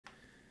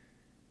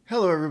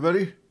Hello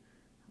everybody,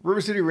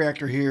 River City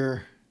Reactor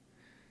here.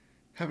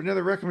 Have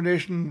another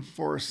recommendation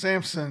for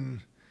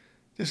Samson.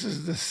 This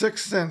is The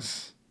Sixth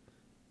Sense.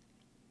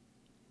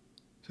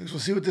 So we'll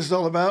see what this is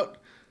all about.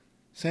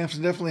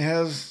 Samson definitely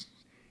has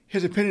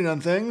his opinion on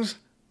things.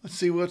 Let's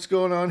see what's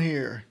going on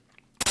here.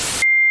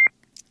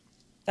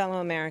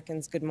 Fellow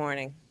Americans, good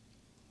morning.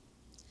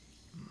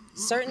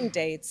 Certain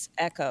dates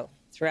echo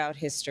throughout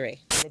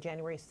history. The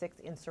January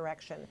 6th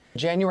insurrection.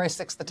 January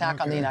 6th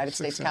attack on the United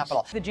States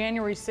Capitol. The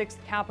January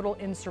 6th Capitol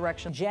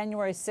insurrection.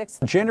 January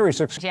 6th. January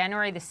 6th.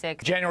 January the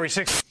 6th. January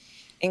 6th.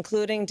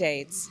 Including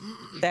dates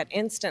that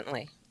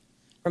instantly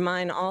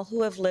remind all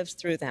who have lived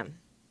through them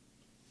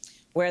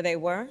where they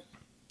were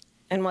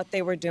and what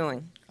they were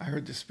doing. I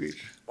heard this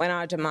speech. When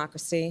our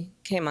democracy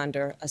came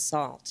under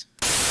assault.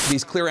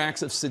 These clear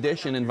acts of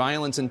sedition and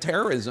violence and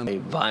terrorism. A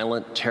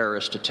violent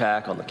terrorist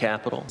attack on the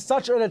Capitol.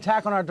 Such an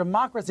attack on our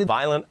democracy.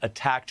 Violent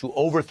attack to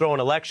overthrow an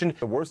election.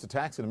 The worst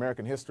attacks in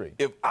American history.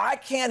 If I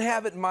can't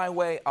have it my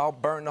way, I'll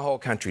burn the whole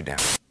country down.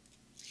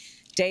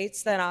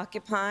 Dates that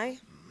occupy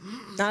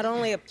not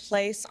only a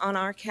place on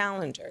our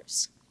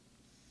calendars,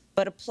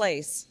 but a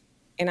place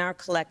in our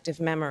collective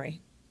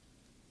memory.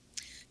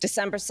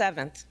 December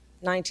 7th,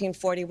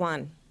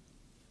 1941.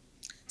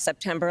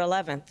 September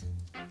 11th,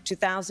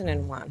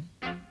 2001.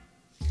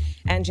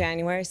 And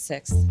January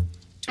 6th,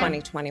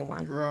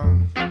 2021.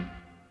 Wrong.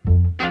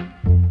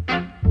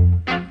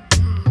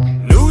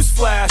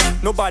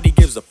 Newsflash, nobody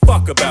gives a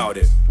fuck about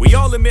it. We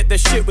all admit that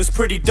shit was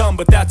pretty dumb,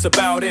 but that's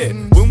about it.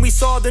 When we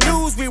saw the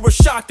news, we were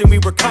shocked and we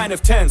were kind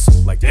of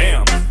tense. Like,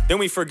 damn. Then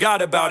we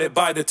forgot about it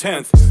by the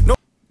 10th. No.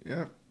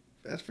 Yeah,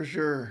 that's for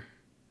sure.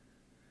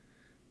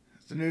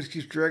 The news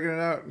keeps dragging it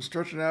out and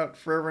stretching out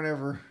forever and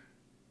ever.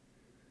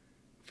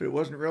 If it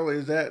wasn't really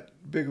that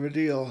big of a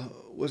deal,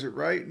 was it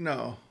right?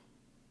 No.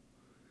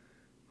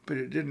 But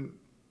it didn't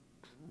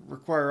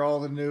require all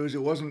the news.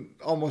 It wasn't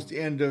almost the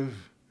end of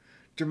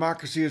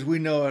democracy as we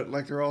know it,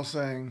 like they're all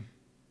saying.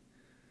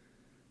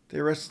 They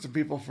arrested some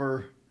people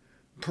for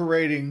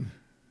parading.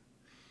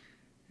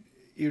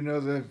 You know,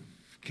 the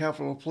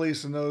Capitol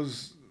Police and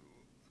those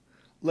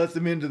let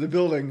them into the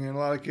building in a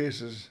lot of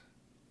cases.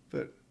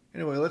 But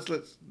anyway, let's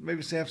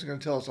maybe Samson's going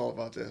to tell us all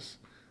about this.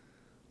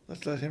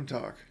 Let's let him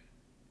talk.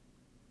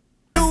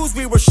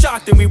 We were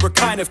shocked and we were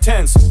kind of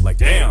tense. Like,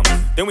 damn.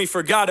 Then we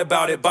forgot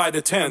about it by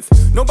the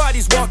 10th.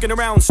 Nobody's walking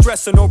around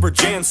stressing over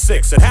Jan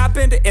 6. It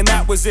happened and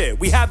that was it.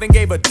 We haven't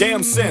gave a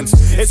damn since.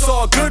 It's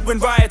all good when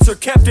riots are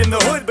kept in the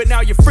hood, but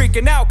now you're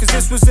freaking out because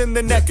this was in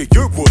the neck of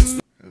your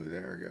woods. Oh,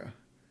 there we go.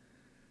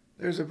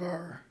 There's a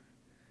bar.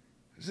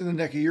 It's in the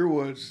neck of your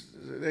woods.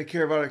 They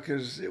care about it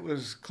because it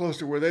was close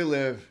to where they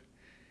live.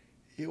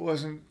 It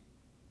wasn't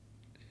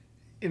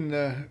in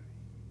the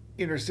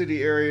inner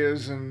city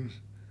areas and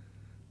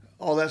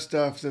all that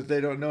stuff that they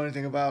don't know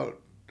anything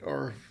about,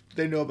 or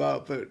they know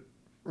about but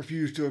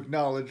refuse to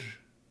acknowledge.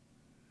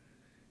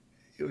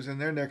 It was in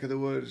their neck of the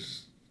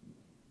woods.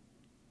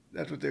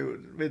 That's what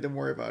made them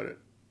worry about it.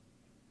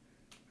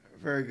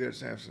 Very good,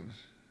 Samson.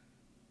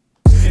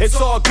 It's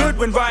all good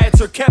when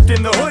riots are kept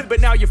in the hood,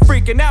 but now you're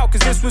freaking out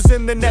because this was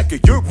in the neck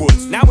of your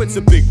woods. Now it's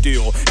a big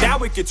deal. Now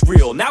it gets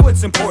real. Now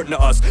it's important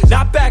to us.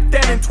 Not back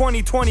then in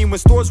 2020 when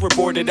stores were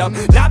boarded up.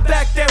 Not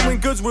back then when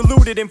goods were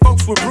looted and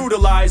folks were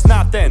brutalized.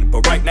 Not then,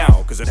 but right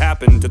now, because it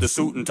happened to the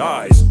suit and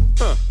ties.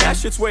 That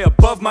shit's way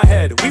above my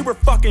head. We were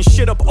fucking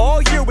shit up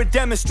all year with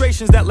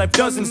demonstrations that left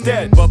dozens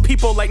dead. But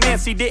people like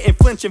Nancy didn't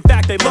flinch. In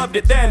fact, they loved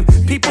it then.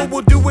 People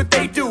will do what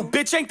they do.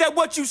 Bitch, ain't that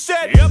what you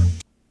said? Yep.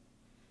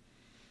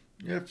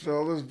 Yep, so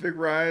all those big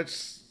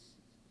riots,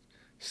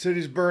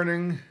 cities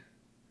burning,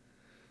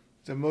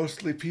 the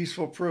mostly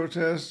peaceful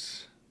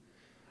protests,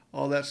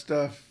 all that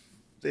stuff,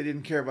 they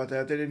didn't care about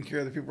that. They didn't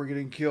care that people were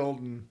getting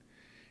killed and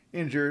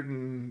injured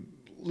and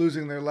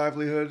losing their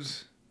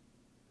livelihoods.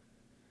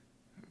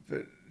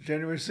 But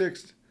January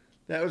 6th,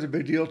 that was a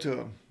big deal to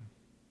them.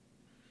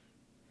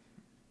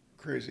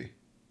 Crazy.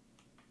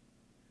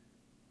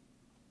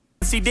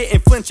 He didn't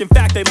flinch, in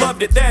fact they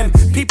loved it then.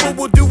 People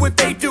will do what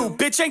they do.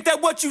 Bitch, ain't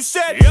that what you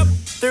said? Yep.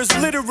 There's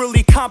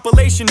literally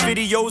compilation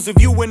videos of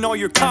you and all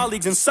your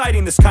colleagues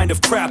inciting this kind of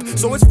crap.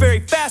 So it's very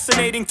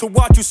fascinating to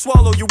watch you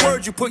swallow your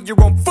words. You put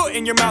your own foot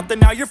in your mouth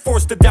and now you're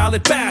forced to dial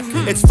it back.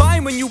 It's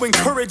fine when you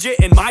encourage it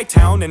in my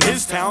town, in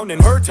his town, in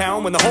her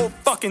town. When the whole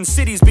fucking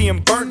city's being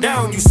burnt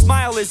down, you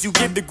smile as you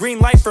give the green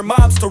light for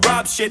mobs to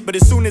rob shit. But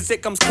as soon as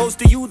it comes close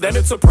to you, then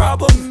it's a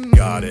problem.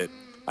 Got it.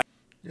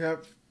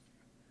 Yep.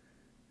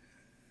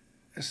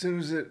 As soon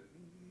as it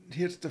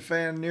hits the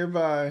fan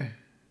nearby,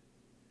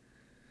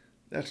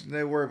 that's when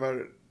they worry about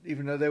it.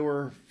 Even though they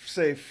were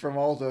safe from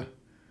all the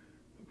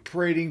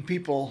parading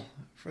people,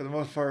 for the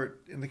most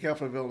part, in the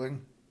Capitol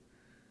building.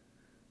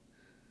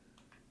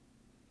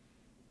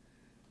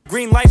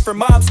 Green light for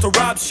mobs to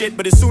rob shit,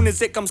 but as soon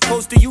as it comes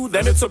close to you,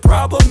 then it's a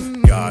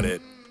problem. Got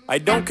it. I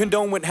don't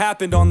condone what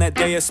happened on that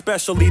day,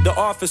 especially the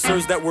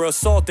officers that were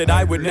assaulted.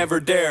 I would never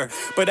dare.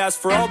 But as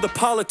for all the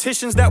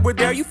politicians that were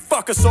there, you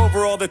fuck us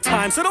over all the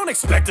time, so don't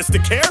expect us to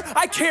care.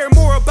 I care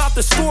more about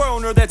the store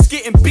owner that's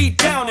getting beat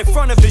down in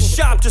front of his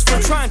shop just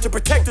for trying to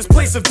protect his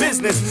place of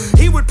business.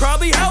 He would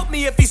probably help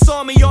me if he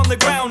saw me on the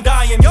ground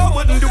dying. Y'all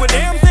wouldn't do a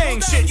damn thing.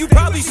 Shit, you'd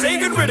probably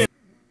say good riddance.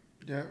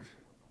 Yeah.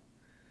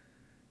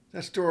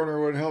 That store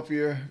owner would help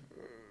you,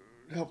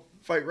 help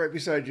fight right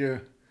beside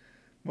you,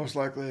 most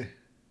likely.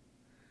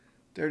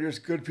 They're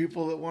just good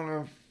people that want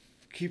to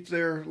keep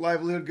their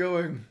livelihood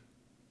going.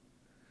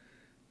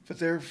 But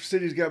their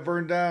cities got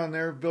burned down,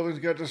 their buildings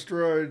got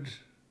destroyed.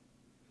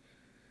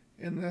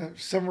 In the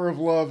Summer of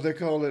Love, they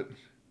called it.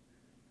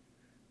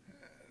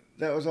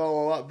 That was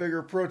all a lot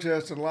bigger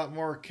protest and a lot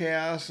more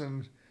chaos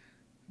and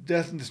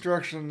death and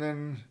destruction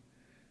than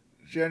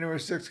January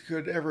 6th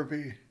could ever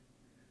be.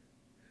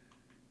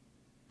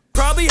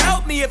 Probably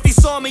help me if he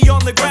saw me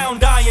on the ground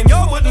dying.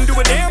 Y'all wouldn't do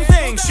a damn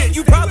thing. Shit,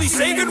 you'd probably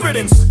say good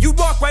riddance. You'd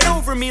walk right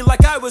over me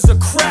like I was a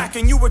crack,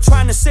 and you were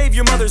trying to save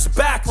your mother's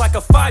back like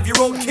a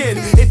 5-year-old kid.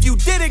 If you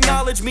did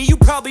acknowledge me, you'd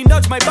probably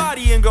nudge my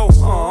body and go,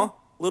 aw,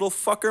 little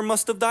fucker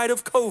must have died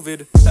of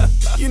COVID.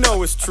 You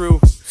know it's true.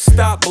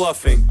 Stop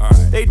bluffing.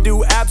 They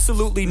do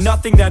absolutely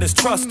nothing that is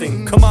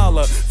trusting.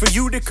 Kamala, for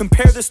you to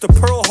compare this to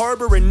Pearl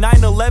Harbor and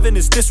 9/11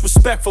 is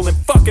disrespectful and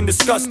fucking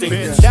disgusting.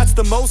 That's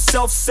the most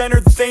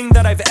self-centered thing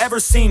that I've ever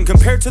seen.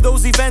 Compared to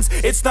those events,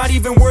 it's not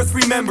even worth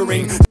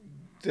remembering.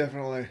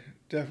 Definitely,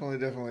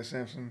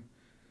 Samson.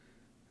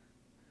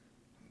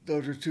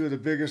 Those are two of the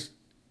biggest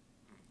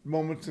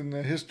moments in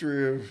the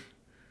history of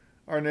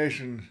our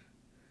nation.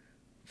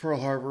 Pearl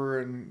Harbor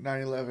and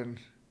 9/11.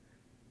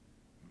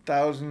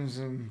 Thousands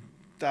and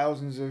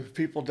thousands of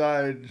people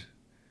died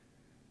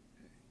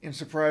in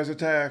surprise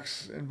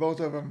attacks in both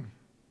of them.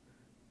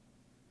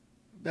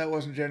 That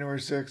wasn't January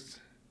 6th.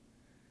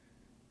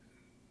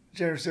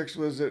 January 6th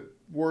was at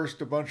worst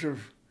a bunch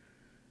of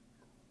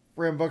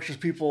rambunctious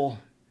people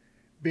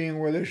being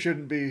where they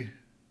shouldn't be,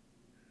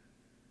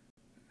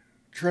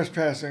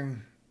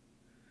 trespassing,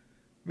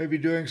 maybe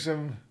doing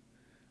some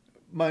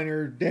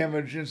minor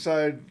damage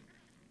inside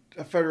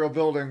a federal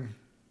building.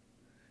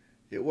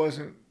 It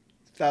wasn't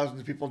thousands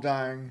of people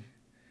dying.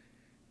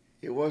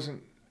 It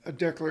wasn't a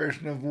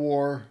declaration of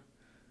war.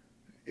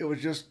 It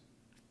was just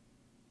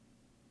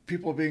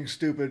people being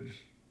stupid.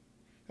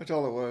 That's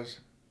all it was.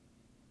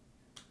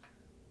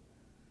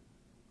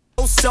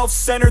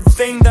 Self-centered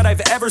thing that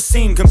I've ever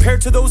seen.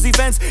 Compared to those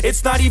events,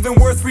 it's not even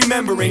worth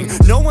remembering.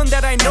 No one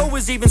that I know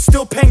is even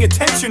still paying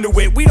attention to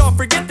it. We'd all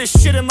forget this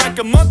shit in like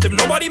a month if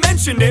nobody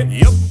mentioned it.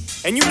 Yep.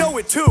 And you know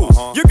it too.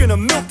 You're gonna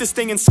milk this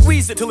thing and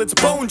squeeze it till it's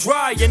bone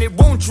dry and it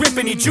won't drip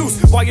any juice,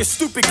 while your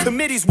stupid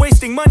committee's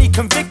wasting money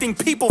convicting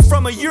people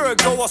from a year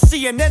ago while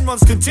CNN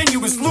runs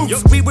continuous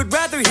loops. We would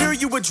rather hear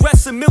you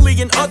address a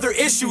million other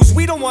issues.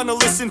 We don't want to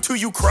listen to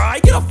you cry.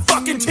 Get a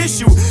fucking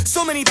tissue.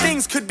 So many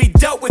things could be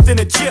dealt with in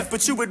a jiff,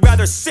 but you would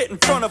rather sit in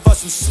front of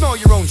us and smell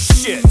your own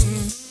shit.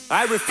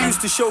 I refuse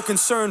to show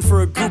concern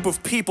for a group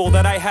of people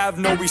that I have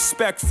no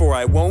respect for.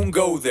 I won't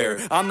go there.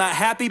 I'm not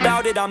happy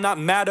about it, I'm not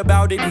mad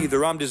about it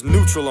either. I'm just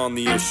neutral on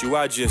the issue,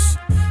 I just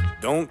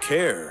don't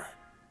care.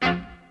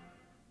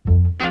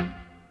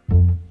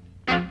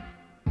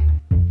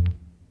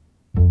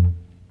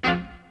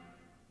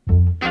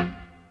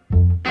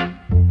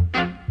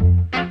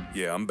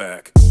 Yeah, I'm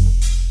back.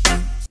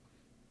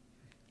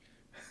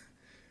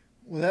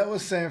 Well, that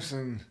was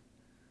Samson,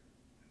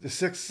 The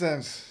Sixth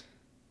Sense.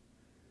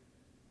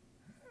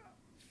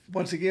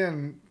 Once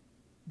again,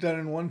 done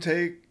in one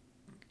take,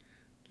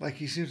 like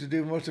he seems to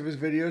do most of his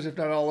videos, if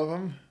not all of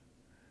them.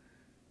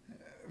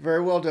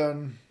 Very well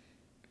done.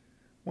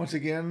 Once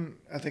again,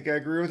 I think I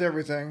agree with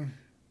everything.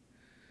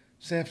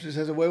 Samson just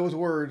has a way with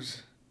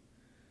words,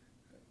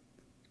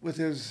 with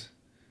his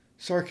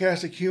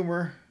sarcastic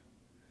humor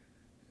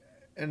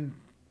and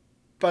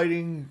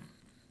biting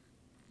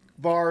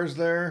bars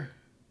there.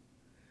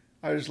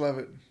 I just love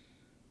it.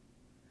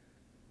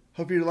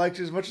 Hope you liked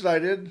it as much as I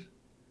did.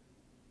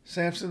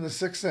 Samson, The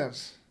Sixth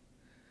Sense.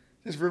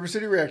 This is River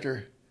City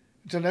Reactor.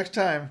 Until next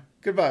time,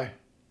 goodbye.